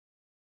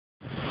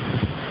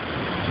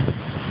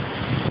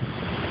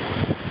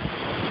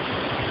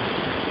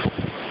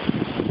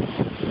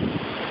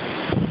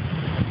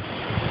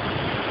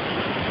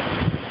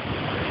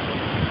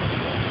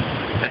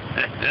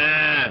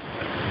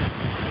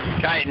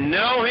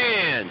no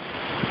hands.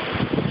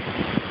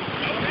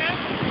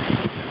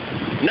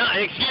 No,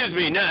 excuse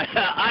me, no,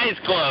 eyes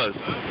closed.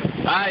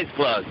 Eyes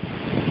closed.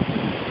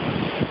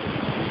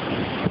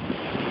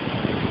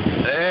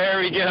 There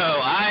we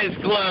go, eyes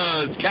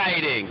closed,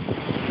 kiting.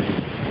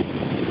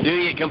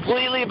 Doing it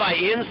completely by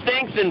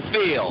instincts and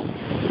feel.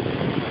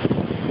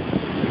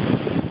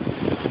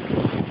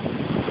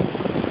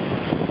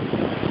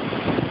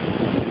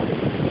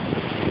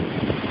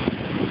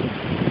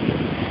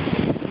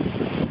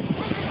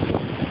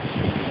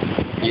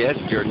 Yes,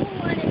 Jordan.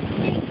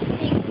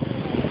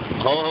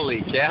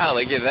 Holy cow,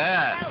 look at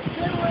that.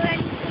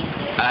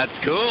 That's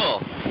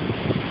cool.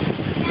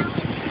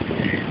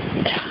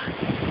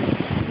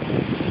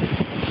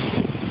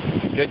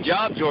 Good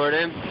job,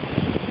 Jordan.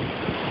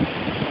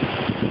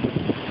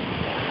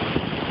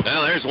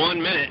 Well, there's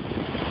 1 minute.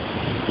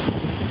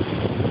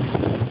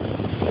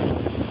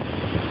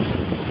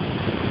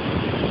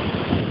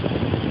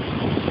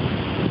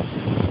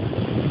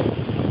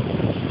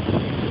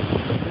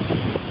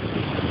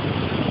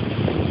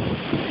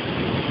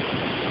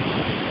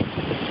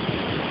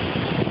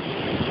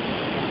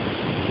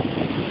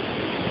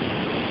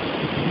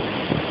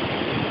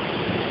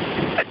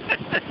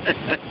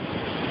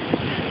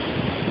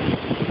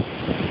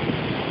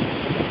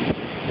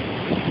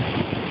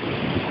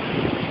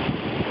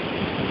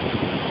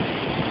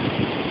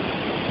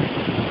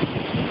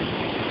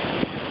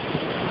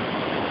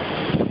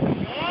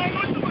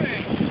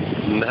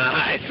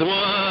 Nice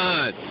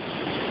one.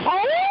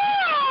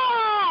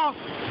 Oh!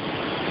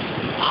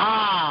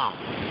 Ah,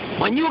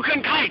 when you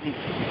can kite,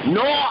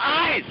 no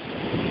eyes.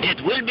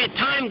 It will be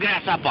time,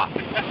 grasshopper.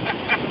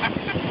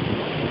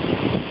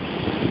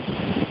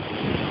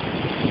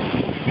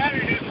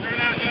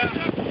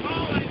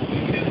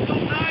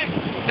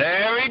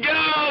 There we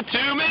go,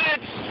 2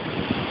 minutes.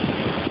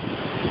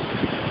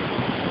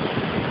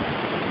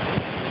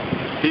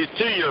 He's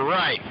to your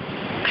right.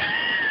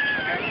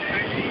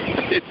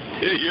 It's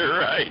to your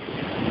right.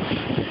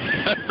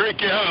 There we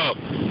go.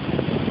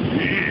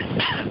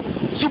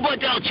 Super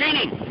tail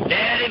training.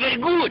 Very, very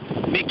good.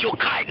 Make your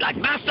kite like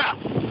master.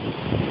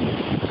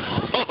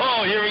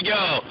 Oh, here we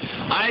go.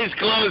 Eyes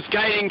closed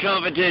kiting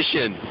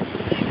competition.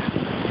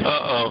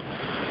 Uh-oh.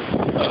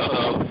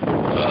 Uh-oh.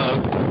 Uh-oh.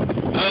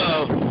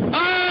 Uh-oh.